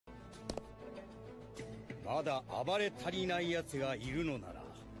まだ暴れ足りない奴がいるのなら。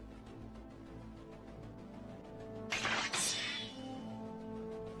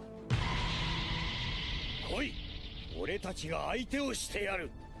来い、俺たちが相手をしてやる。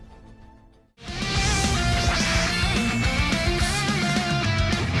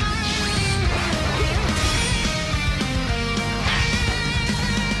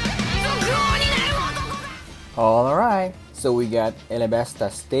Alright, so we got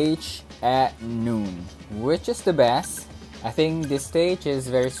Alabasta stage at noon, which is the best. I think this stage is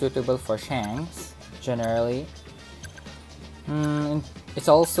very suitable for Shanks, generally. It's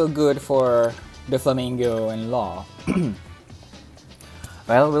also good for the Flamingo and Law.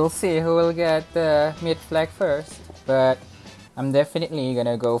 Well, we'll see who will get the mid flag first, but I'm definitely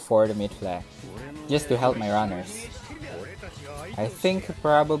gonna go for the mid flag, just to help my runners. I think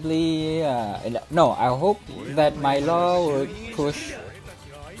probably, no, I hope that my Law would push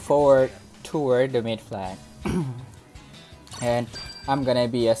forward toward the mid flag. And I'm gonna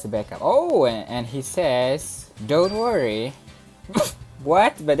be as the backup. Oh, and he says, don't worry.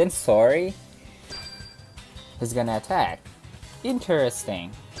 What? But then sorry? He's gonna attack.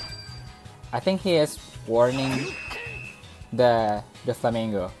 Interesting. I think he is warning the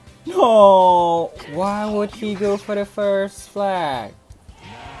Flamingo. No! Why would he go for the first flag?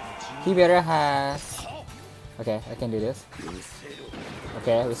 He better has... Okay, I can do this.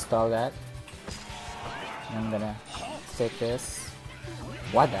 Okay, we stall that. I'm gonna take this.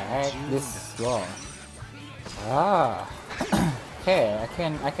 What the heck? This is wrong. Ah! Okay, I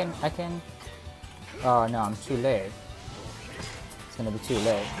can... Oh no, I'm too late. It's gonna be too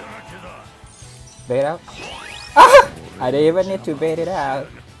late. Bait out? Ah! I don't even need to bait it out.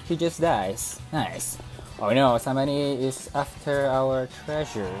 He just dies. Nice. Oh no, somebody is after our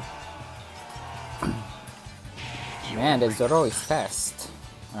treasure. Man, the Zoro is fast.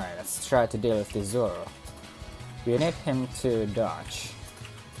 Alright, let's try to deal with the Zoro. We need him to dodge.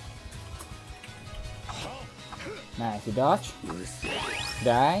 Nice, you dodge.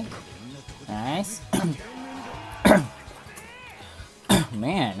 Die. Nice.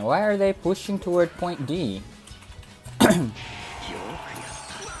 Man, why are they pushing toward point D?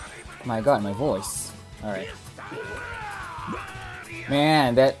 My god, my voice. Alright.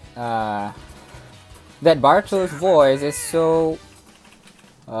 Man, that Bartol's voice is so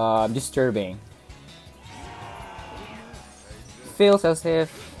disturbing. Feels as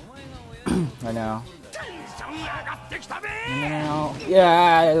if I know. No.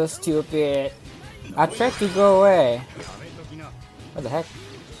 Yeah, that was stupid. I tried to go away. What the heck?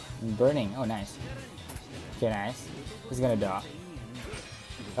 I'm burning. Oh, nice. Okay, nice. He's gonna die.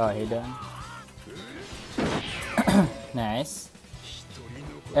 Oh, he done. Nice.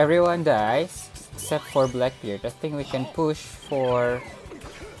 Everyone dies except for Blackbeard. I think we can push for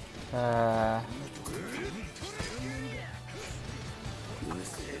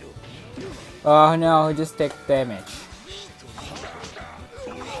oh no, he just take damage.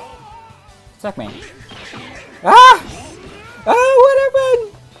 Suck me. Ah! Ah, what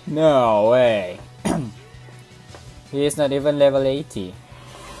happened? No way. He is not even level 80.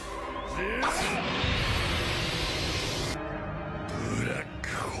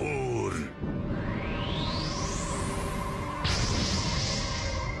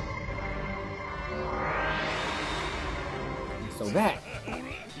 So bad.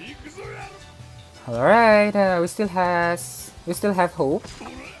 Alright, we still have hope.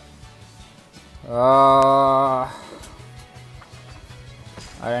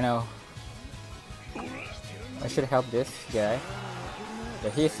 I don't know. I should help this guy.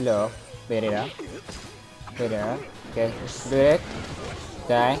 But he's low. Bait it up. Bait it up. Okay, do it.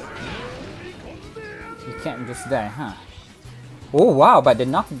 Die. You can't just die, huh? Oh wow, but the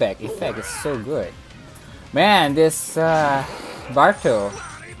knockback effect is so good. Man, this Barto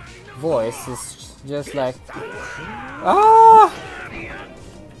voice is just like... Ah!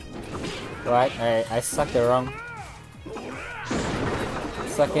 What? I suck the wrong...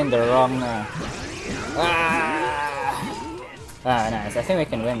 Suck in the wrong... Ah, nice. I think we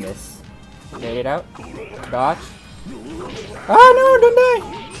can win this. Get it out. Dodge. Oh no, don't die!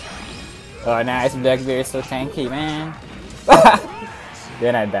 Oh nice, Blackbeard is so tanky, man.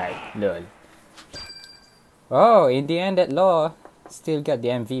 Then I died. Lol. Oh, in the end that Law still got the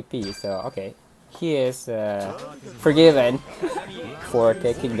MVP, so okay. He is forgiven for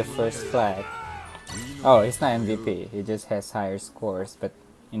taking the first flag. Oh, he's not MVP, he just has higher scores, but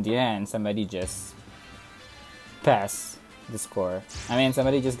in the end somebody just passed the score. I mean,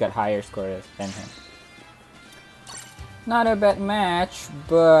 somebody just got higher scores than him. Not a bad match,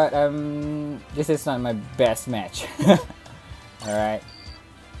 but this is not my best match. Alright.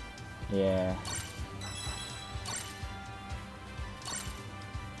 Yeah.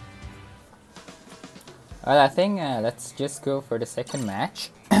 Well, I think let's just go for the second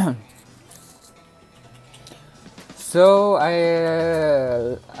match. So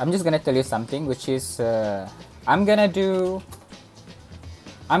I'm just gonna tell you something, which is I'm gonna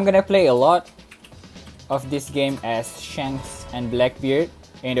play a lot of this game as Shanks and Blackbeard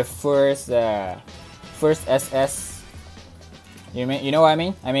in the first SS. You know what I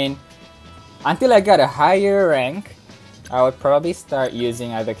mean? I mean, until I got a higher rank, I would probably start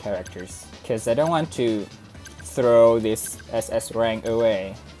using other characters because I don't want to throw this SS rank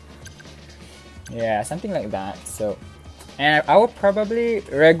away. Yeah, something like that. So, and I will probably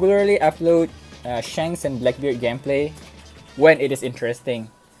regularly upload Shanks and Blackbeard gameplay when it is interesting,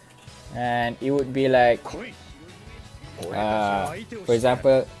 and it would be like, for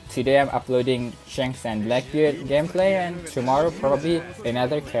example, today I'm uploading Shanks and Blackbeard gameplay, and tomorrow probably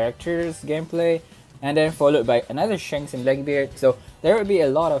another character's gameplay, and then followed by another Shanks and Blackbeard. So there will be a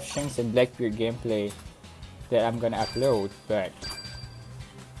lot of Shanks and Blackbeard gameplay that I'm gonna upload. But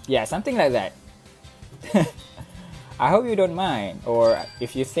yeah, something like that. I hope you don't mind, or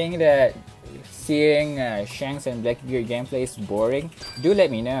if you think that seeing Shanks and Blackbeard gameplay is boring, do let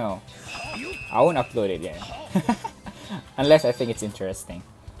me know. I won't upload it again. Unless I think it's interesting.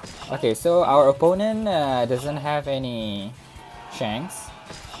 Okay, so our opponent doesn't have any Shanks,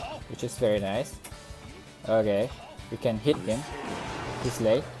 which is very nice. Okay, we can hit him. He's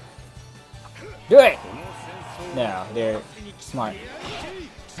late. Do it! No, they're smart.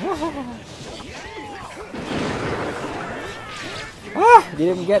 Ah!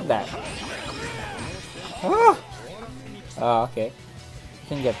 Didn't get that. Ah! Oh, okay.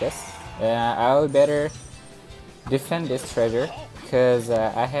 Can get this. I'll better defend this treasure because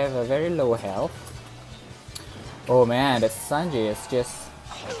I have a very low health. Oh man, that Sanji is just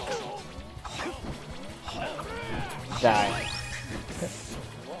die.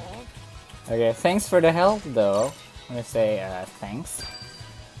 Okay, thanks for the help though. I'm gonna say thanks.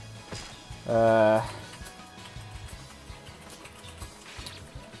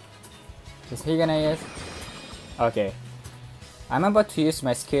 Is he gonna use? Okay. I'm about to use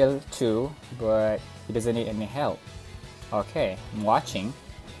my skill too, but he doesn't need any help. Okay, I'm watching.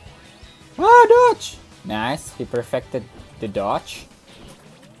 Ah, dodge! Nice, he perfected the dodge.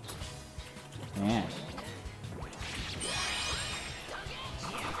 Man.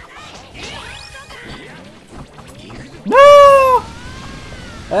 No!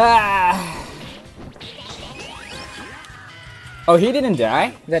 Ah! Oh, he didn't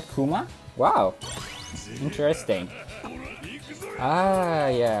die? That Kuma? Wow. Interesting. Ah,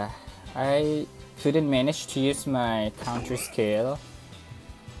 yeah. I couldn't manage to use my counter skill.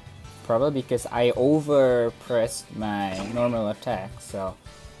 Probably because I over-pressed my normal attack, so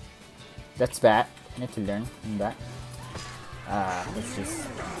that's bad. I need to learn from that. Let's just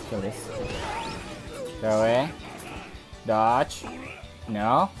kill this. Go away. Dodge.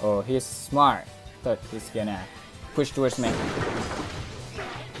 No? Oh, he's smart. Thought he's gonna push towards me.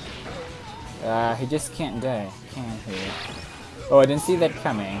 He just can't die, can he? Oh, I didn't see that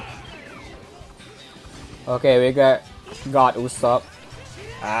coming. Okay, we got God Usopp.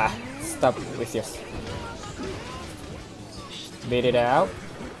 Stop with yours. Beat it out.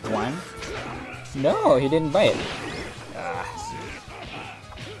 One. No, he didn't bite.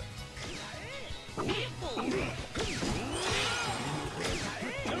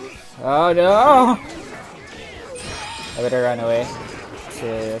 Oh no! I better run away. So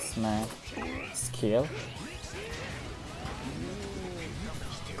that's my skill.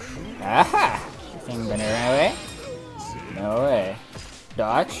 Aha! You think I'm gonna run away? No way.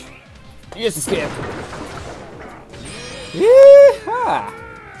 Dodge. Use the skill. Yeehaw!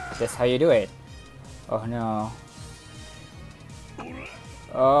 That's how you do it. Oh no.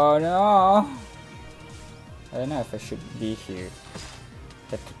 Oh no! I don't know if I should be here.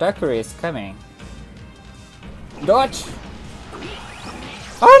 The Katakuri is coming. Dodge!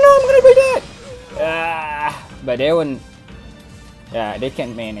 Oh no, I'm gonna be dead! But they won't. Yeah, they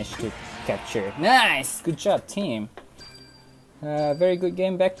can't manage to capture. Nice! Good job, team. Very good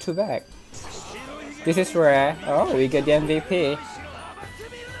game back to back. This is where we get the MVP.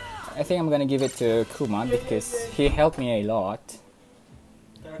 I think I'm gonna give it to Kuma because he helped me a lot.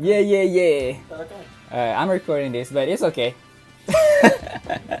 Yeah. I'm recording this, but it's okay.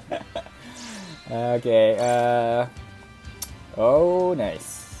 Okay. Oh,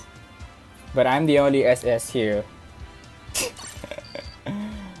 nice. But I'm the only SS here.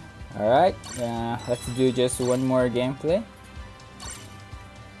 Alright, let's do just one more gameplay.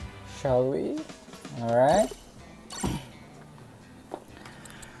 Shall we? Alright.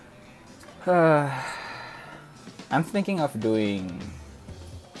 I'm thinking of doing,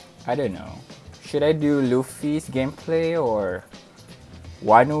 I don't know, should I do Luffy's gameplay or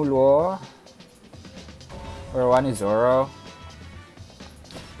Wano Law or Wano Zoro?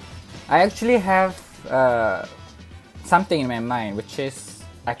 I actually have something in my mind, which is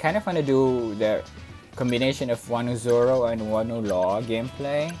I kind of want to do the combination of Wano Zoro and Wano Law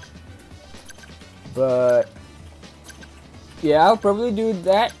gameplay, but yeah, I'll probably do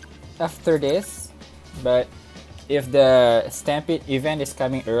that after this. But if the Stampede event is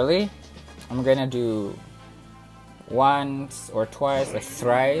coming early, I'm gonna do once or twice or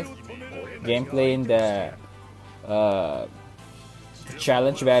thrice gameplay in the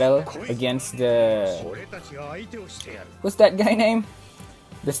challenge battle against the... what's that guy name?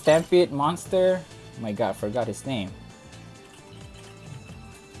 The Stampede monster? Oh my god, I forgot his name.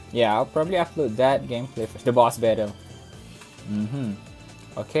 Yeah, I'll probably upload that gameplay first. The boss battle.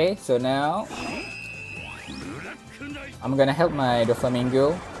 Okay, so now I'm gonna help my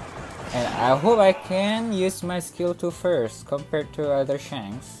Doflamingo, and I hope I can use my skill 2 first compared to other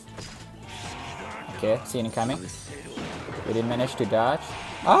Shanks. Okay, see you coming. We didn't manage to dodge.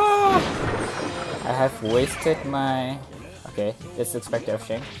 Ah! I have wasted my... okay, that's expected of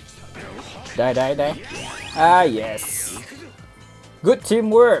Shanks. Die, die, die. Ah, yes! Good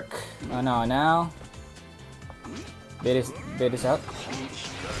teamwork! Oh no, now... bait this out.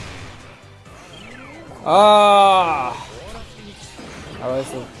 Ah! I was...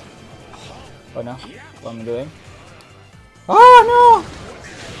 oh no, what am I doing? Oh no!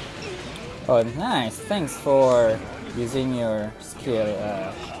 Oh nice, thanks for using your skill.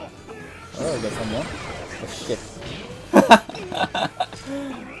 Oh, there's some more. Oh shit.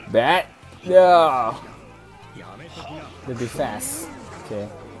 Bad. No! Gotta be fast. Okay.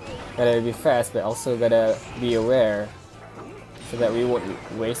 Gotta be fast, but also gotta be aware so that we won't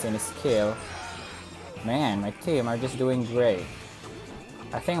waste any skill. Man, my team are just doing great.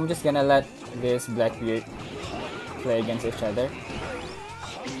 I think I'm just gonna let this Blackbeard play against each other.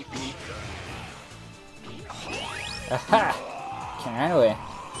 Aha! Can't run away.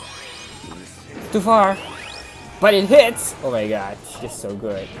 Too far! But it hits! Oh my god, it's just so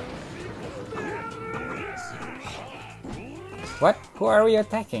good. What? Who are we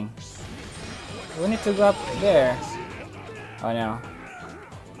attacking? We need to go up there. Oh no.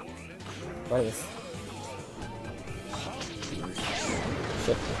 What is this?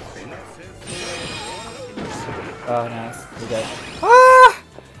 Shit. Oh nice. We got... ah!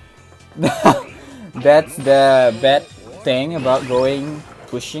 That's the bad thing about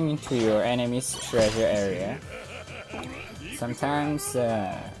pushing into your enemy's treasure area. Sometimes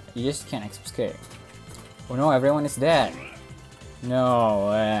you just can't escape. Oh no, everyone is dead. No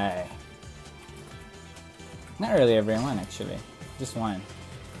way. Not really everyone actually. Just one.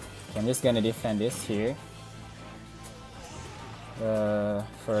 Okay, I'm just gonna defend this here.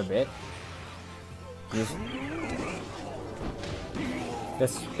 For a bit.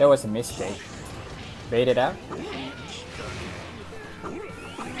 That was a mistake. Bait it out. Oh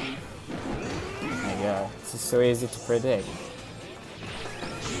my god, this is so easy to predict.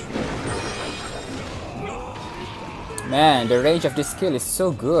 Man, the range of this skill is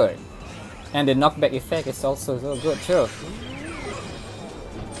so good. And the knockback effect is also so good too.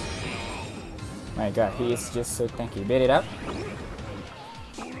 My god, he is just so tanky. Bait it up.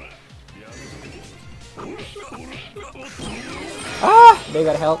 Ah! They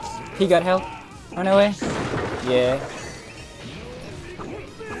got help. He got help. Run away. Yeah.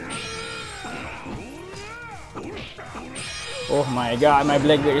 Oh my god, my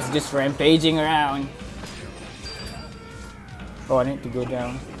Blackbeard is just rampaging around. Oh, I need to go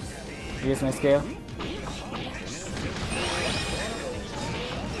down. Use my skill.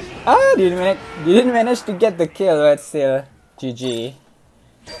 Ah, didn't manage to get the kill, but still, GG.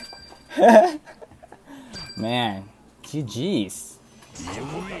 Man, GG's.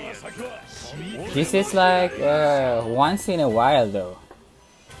 This is like once in a while though.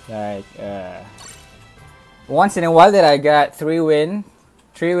 Like once in a while that I got 3 winning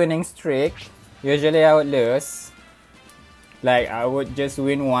streak. Usually I would lose. Like I would just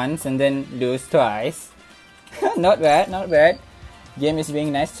win once and then lose twice. Not bad, not bad. Game is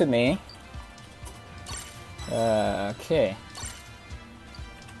being nice to me. Okay.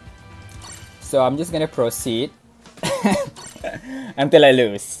 So I'm just gonna proceed until I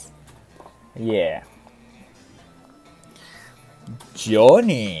lose. Yeah.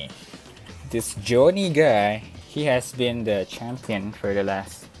 Johnny. This Johnny guy, he has been the champion for the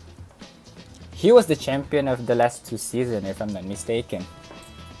last... He was the champion of the last 2 seasons, if I'm not mistaken.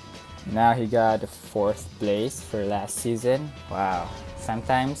 Now he got the 4th place for last season. Wow.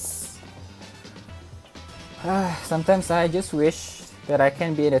 Sometimes I just wish that I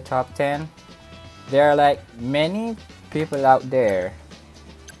can be in the top 10. there are like many people out there.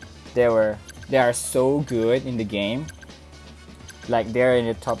 They are so good in the game. Like they're in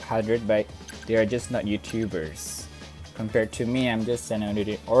the top 100, but they are just not YouTubers. Compared to me, I'm just an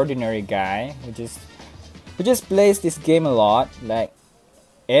ordinary guy who just plays this game a lot, like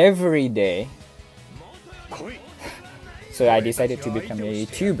every day. So I decided to become a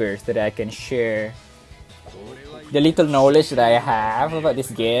YouTuber so that I can share the little knowledge that I have about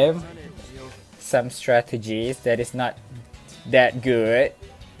this game. Some strategies that is not that good.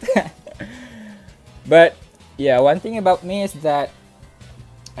 But yeah, one thing about me is that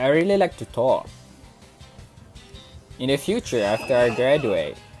I really like to talk. In the future, after I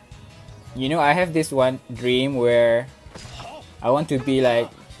graduate, you know, I have this one dream where I want to be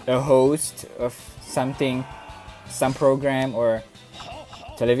like a host of something, some program or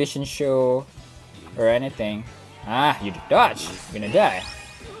television show or anything. Ah, you dodge. You're gonna die.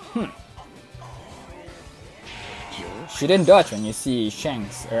 Shouldn't dodge when you see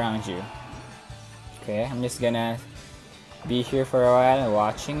Shanks around you. Okay, I'm just gonna be here for a while and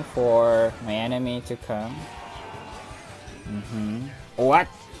watching for my enemy to come. What?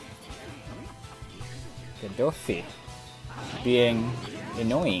 The Doffy being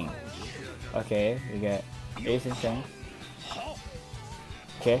annoying. Okay, we got Ace and Shanks.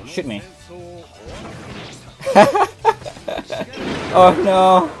 Okay, shoot me. Oh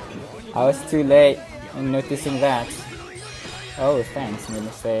no! I was too late in noticing that. Oh, thanks. I'm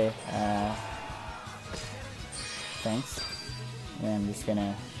gonna say thanks. And I'm just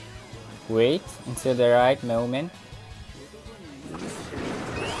gonna wait until the right moment.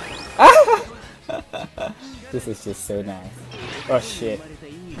 This is just so nice. Oh shit.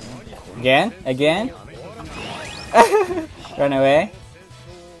 Again? Again? Run away.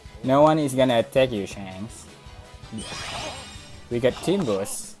 No one is gonna attack you, Shanks. We got team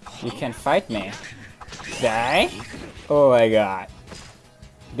boost. You can't fight me. Die? Oh my god.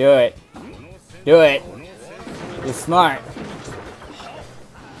 Do it. Do it. You're smart.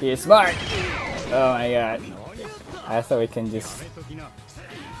 You're smart. Oh my god. I thought we can just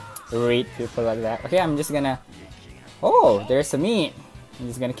read people like that. Okay, I'm just gonna... Oh, there's a meat. I'm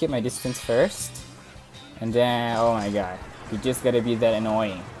just gonna keep my distance first. And then, oh my god. You just gotta be that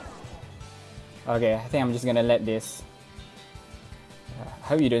annoying. Okay, I think I'm just gonna let this... I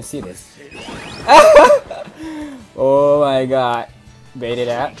hope you don't see this. Oh my god. Bait it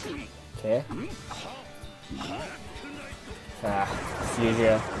out. Okay. As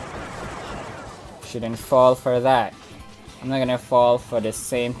usual. Shouldn't fall for that. I'm not gonna fall for the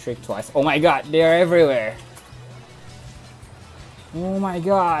same trick twice. Oh my god, they are everywhere. Oh my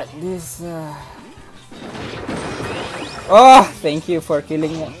god, this... Oh, thank you for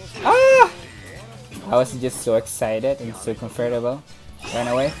killing me. Ah! I was just so excited and so comfortable. Run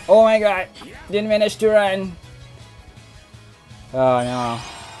away. Oh my god, didn't manage to run. Oh no,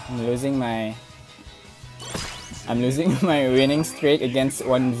 I'm losing my winning streak against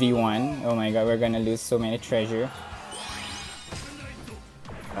 1v1. Oh my god, we're gonna lose so many treasure.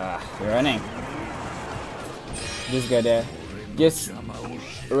 We're running. Just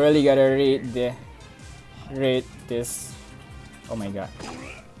really gotta read this. Oh my god.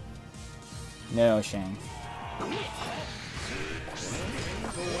 No, Shang.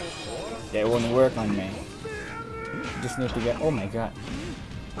 That won't work on me. Just need to get. Oh my god.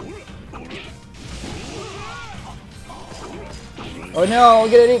 Oh no,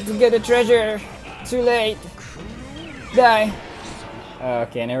 we're gonna need to get the treasure. Too late. Die.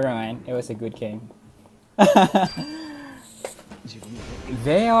 Okay, never mind. It was a good game.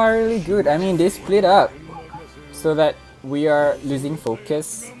 They are really good. I mean, they split up so that we are losing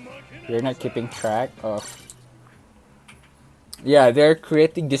focus. We're not keeping track of. Yeah, they're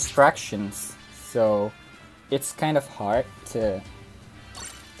creating distractions, so it's kind of hard to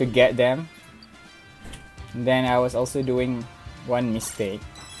get them. And then I was also doing one mistake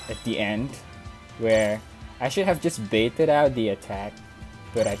at the end where I should have just baited out the attack,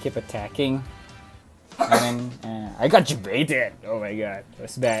 but I keep attacking and then I got baited. Oh my god, it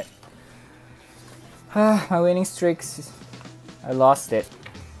was bad. My winning streaks, I lost it.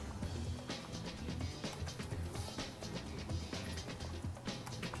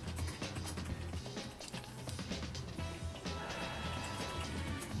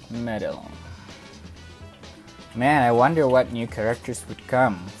 Medal. Man, I wonder what new characters would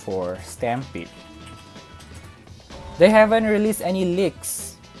come for Stampede. They haven't released any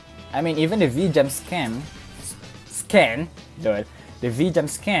leaks. I mean, even the V-Jump the V-Jump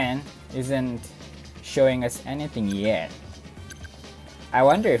scan isn't showing us anything yet. I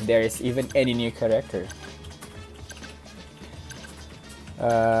wonder if there is even any new character.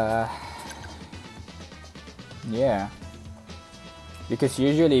 Yeah. Because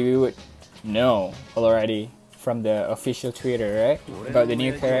usually we would know already from the official Twitter, right? About the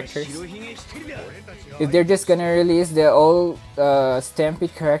new characters. If they're just gonna release the old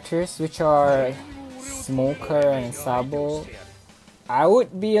Stampede characters, which are Smoker and Sabo, I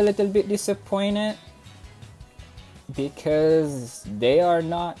would be a little bit disappointed because they are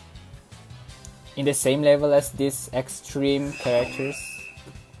not in the same level as these extreme characters.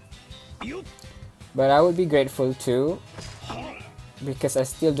 But I would be grateful too, because I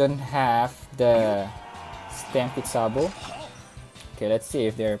still don't have the Stampede Sabo. Okay, let's see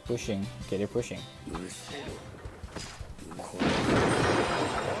if they're pushing. Okay, they're pushing.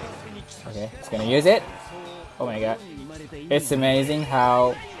 Okay, it's gonna use it. Oh my god. It's amazing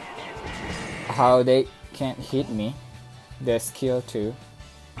how they can't hit me. The skill too.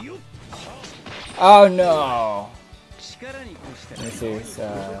 Oh no! This is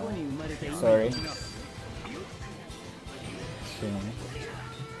sorry. Okay.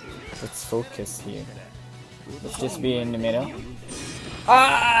 Let's focus here. Let's just be in the middle.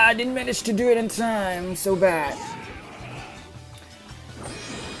 Ah! I didn't manage to do it in time. So bad.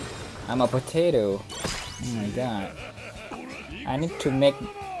 I'm a potato. Oh my god. I need to make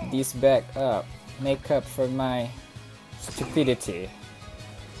this back up. Make up for my stupidity.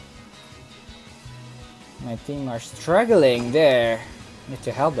 My team are struggling there. Need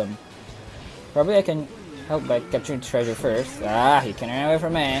to help them. Probably I can help by capturing treasure first. Ah, he can run away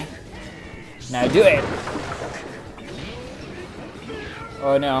from me. Now do it!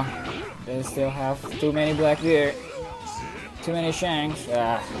 Oh no. They still have too many Blackbeard. Too many Shanks.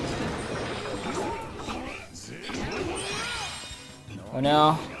 Ah. Oh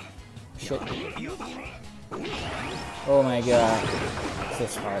no. Shit. Oh my god. This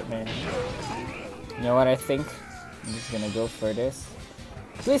is hard, man. You know what I think? I'm just gonna go for this.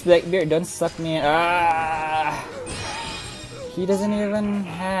 Please, Blackbeard, don't suck me in. Ah! He doesn't even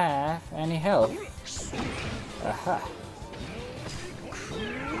have any health. Aha.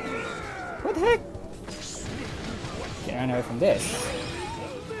 What the heck? Can't run away from this.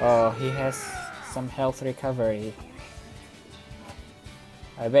 Oh, he has some health recovery.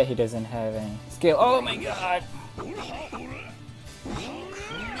 I bet he doesn't have any skill. Oh my god!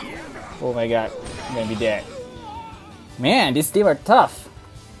 Oh my god, I'm gonna be dead. Man, these team are tough.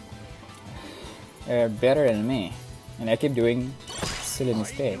 They're better than me. And I keep doing silly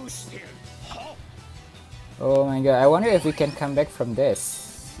mistakes. Oh my god, I wonder if we can come back from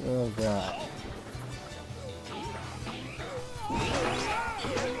this. Oh god.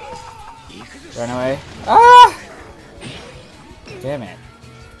 Run away. Ah! Damn it.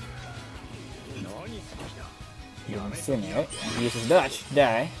 You don't see me, right? He uses dodge.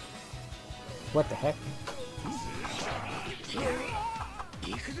 Die. What the heck?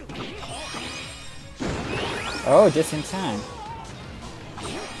 Oh, just in time.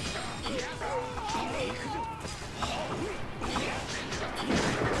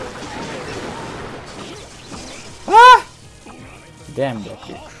 Ah! Damn,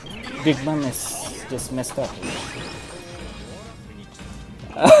 Blackbeard. Big Mom is just messed up.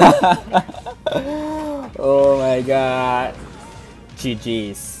 Oh my god.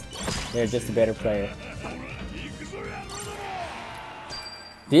 GG's. They're just a better player.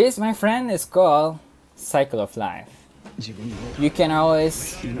 This, my friend, is called Cycle of Life. You can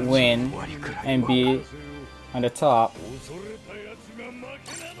always win and be on the top.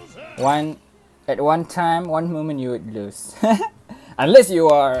 At one time, one moment you would lose. Unless you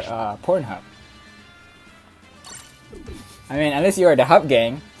are Pornhub. I mean, unless you are the Hub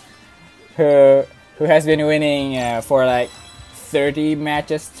Gang, who has been winning for like 30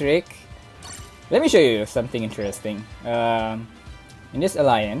 matches streak. Let me show you something interesting. In this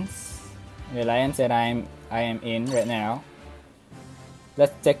alliance, the alliance that I am in right now,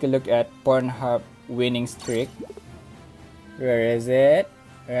 let's take a look at Pornhub winning streak. Where is it?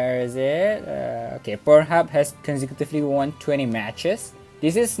 Where is it? Okay, Pornhub has consecutively won 20 matches.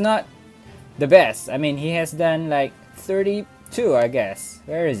 This is not the best. I mean, he has done like 32, I guess.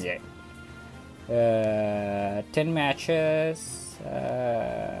 Where is it? 10 matches.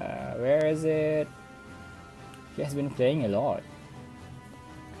 Where is it? He has been playing a lot.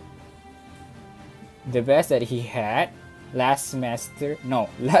 The best that he had last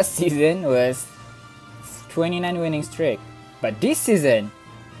season was 29 winning streak. But this season,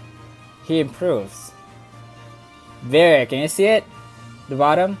 he improves. There, can you see it? The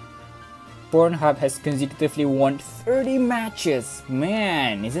bottom? Pornhub has consecutively won 30 matches.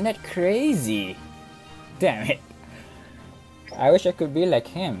 Man, isn't that crazy? Damn it. I wish I could be like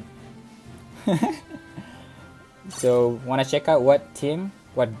him. So, wanna check out what team,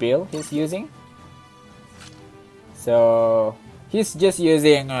 what build he's using? So he's just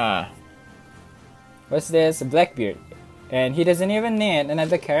using what's this? Blackbeard, and he doesn't even need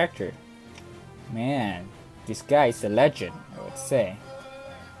another character. Man, this guy is a legend, I would say.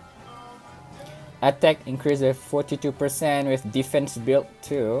 Attack increased by 42% with defense built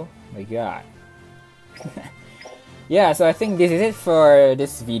too. My god. Yeah, so I think this is it for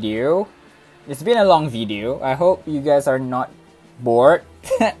this video. It's been a long video. I hope you guys are not bored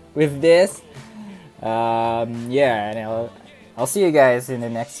with this. Yeah, and I'll see you guys in the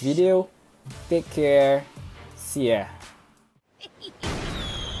next video. Take care. See ya.